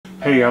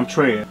Hey, I'm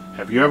Trey.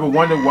 Have you ever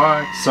wondered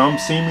why some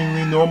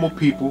seemingly normal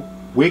people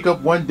wake up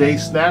one day,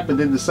 snap, and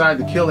then decide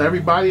to kill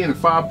everybody in a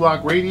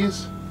 5-block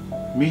radius?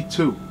 Me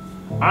too.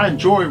 I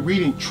enjoy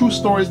reading true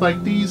stories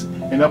like these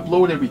and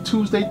upload every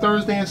Tuesday,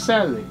 Thursday, and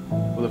Saturday.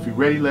 Well, if you're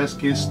ready, let's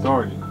get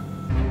started.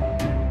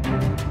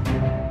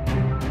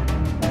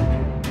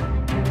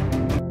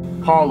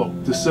 Paulo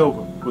da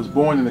Silva was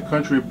born in the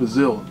country of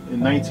Brazil in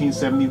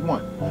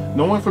 1971.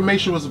 No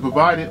information was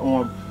provided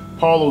on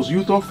Paulo's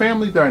youth or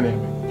family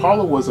dynamic.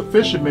 Paulo was a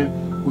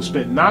fisherman who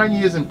spent 9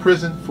 years in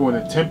prison for an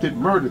attempted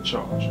murder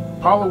charge.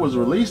 Paulo was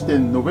released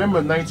in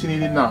November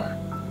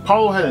 1989.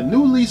 Paulo had a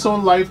new lease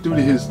on life due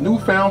to his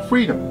newfound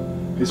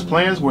freedom. His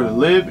plans were to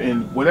live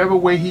in whatever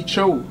way he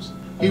chose.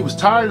 He was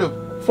tired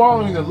of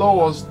following the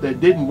laws that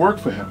didn't work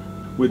for him.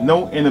 With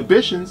no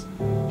inhibitions,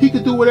 he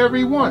could do whatever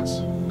he wants.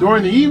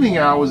 During the evening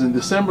hours in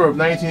December of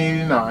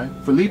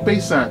 1989,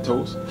 Felipe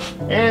Santos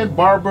and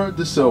Barbara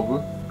da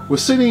Silva were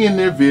sitting in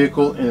their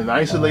vehicle in an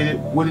isolated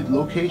wooded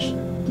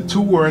location. The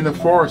two were in a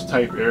forest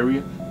type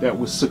area that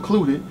was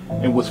secluded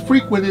and was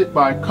frequented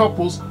by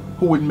couples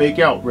who would make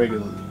out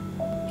regularly.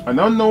 An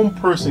unknown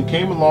person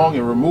came along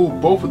and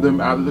removed both of them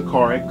out of the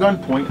car at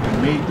gunpoint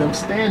and made them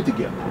stand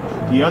together.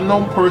 The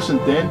unknown person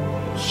then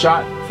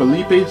shot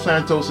Felipe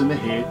Santos in the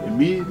head,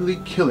 immediately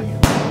killing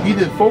him. He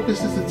then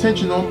focused his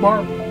attention on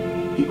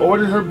Barbara. He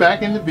ordered her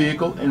back in the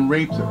vehicle and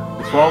raped her.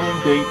 The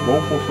following day,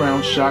 both were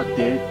found shot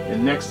dead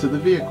and next to the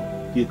vehicle.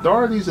 The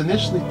authorities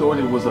initially thought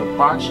it was a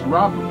botched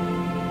robbery.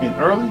 In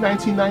early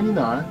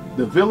 1999,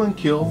 the villain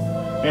killed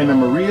Ana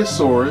Maria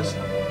Soares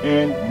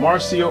and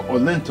Marcio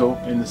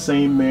Olinto in the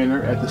same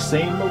manner at the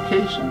same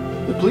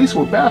location. The police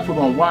were baffled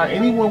on why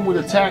anyone would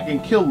attack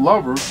and kill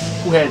lovers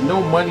who had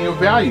no money or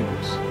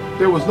valuables.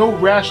 There was no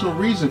rational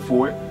reason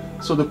for it,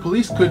 so the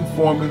police couldn't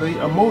formulate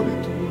a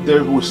motive.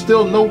 There were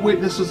still no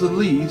witnesses or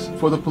leads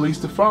for the police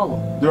to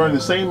follow. During the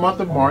same month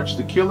of March,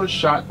 the killer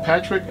shot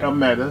Patrick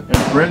Almeida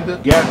and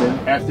Brenda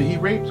Gavin after he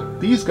raped her.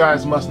 These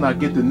guys must not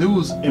get the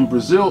news in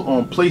Brazil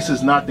on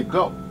places not to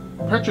go.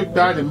 Patrick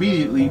died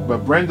immediately,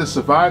 but Brenda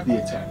survived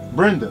the attack.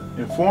 Brenda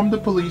informed the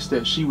police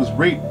that she was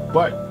raped,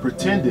 but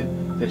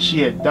pretended that she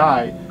had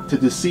died to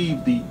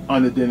deceive the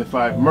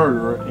unidentified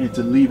murderer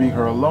into leaving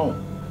her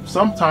alone.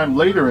 Sometime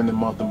later in the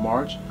month of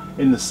March,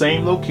 in the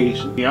same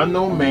location, the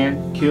unknown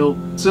man killed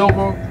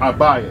Silva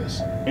Abayas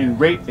and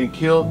raped and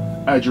killed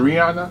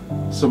Adriana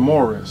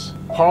Samores.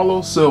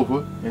 Paulo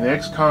Silva, an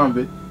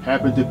ex-convict,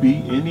 happened to be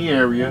in the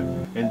area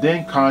and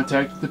then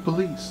contacted the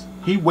police.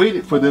 He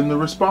waited for them to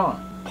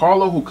respond.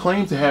 Paulo, who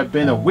claimed to have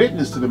been a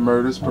witness to the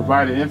murders,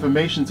 provided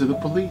information to the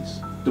police.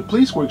 The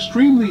police were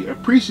extremely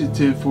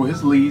appreciative for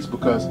his leads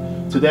because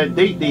to that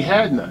date they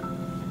had none.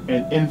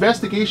 An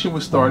investigation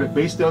was started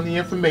based on the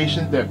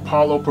information that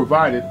Paulo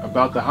provided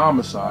about the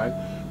homicide,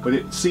 but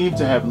it seemed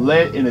to have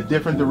led in a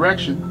different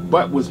direction,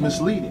 but was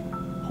misleading.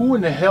 Who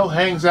in the hell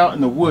hangs out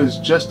in the woods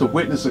just to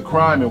witness a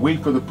crime and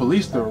wait for the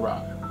police to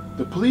arrive?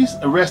 The police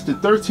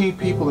arrested 13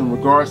 people in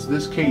regards to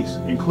this case,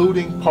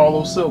 including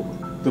Paulo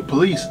Silva. The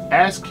police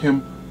asked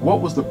him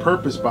what was the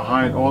purpose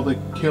behind all the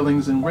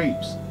killings and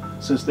rapes,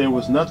 since there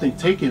was nothing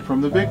taken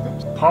from the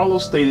victims. Paulo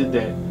stated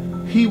that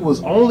he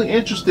was only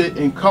interested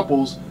in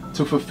couples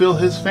to fulfill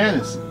his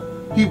fantasy.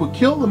 He would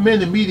kill the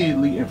men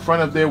immediately in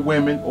front of their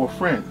women or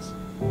friends.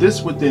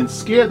 This would then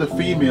scare the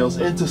females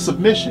into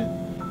submission,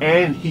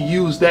 and he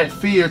used that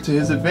fear to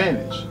his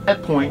advantage.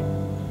 At that point,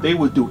 they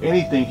would do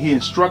anything he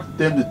instructed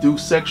them to do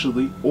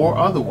sexually or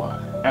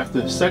otherwise.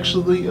 After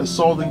sexually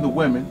assaulting the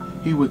women,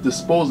 he would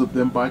dispose of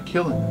them by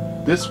killing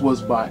them. This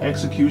was by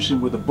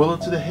execution with a bullet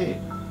to the head.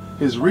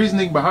 His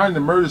reasoning behind the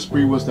murder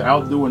spree was to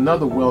outdo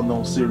another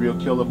well-known serial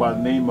killer by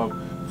the name of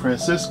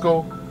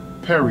Francisco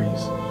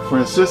Perez.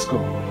 Francisco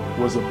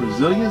was a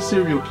Brazilian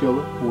serial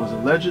killer who was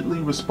allegedly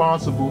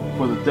responsible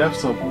for the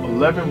deaths of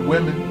 11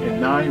 women and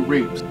 9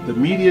 rapes. The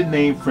media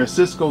named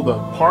Francisco the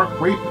Park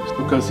Rapist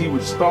because he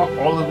would stalk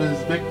all of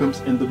his victims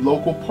in the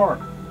local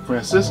park.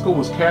 Francisco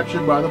was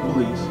captured by the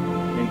police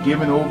and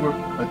given over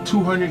a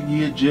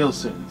 200-year jail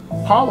sentence.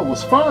 Paulo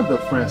was fond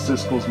of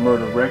Francisco's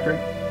murder record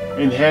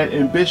and had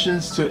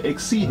ambitions to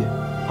exceed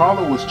it.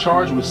 Paulo was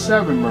charged with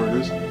 7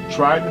 murders,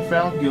 tried and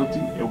found guilty,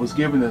 and was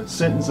given a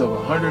sentence of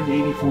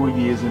 184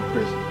 years in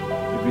prison.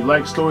 If you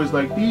like stories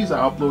like these,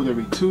 I upload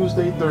every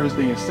Tuesday,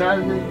 Thursday, and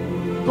Saturday.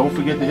 Don't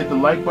forget to hit the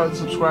like button,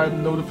 subscribe,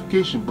 and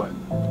notification button.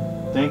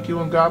 Thank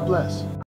you and God bless.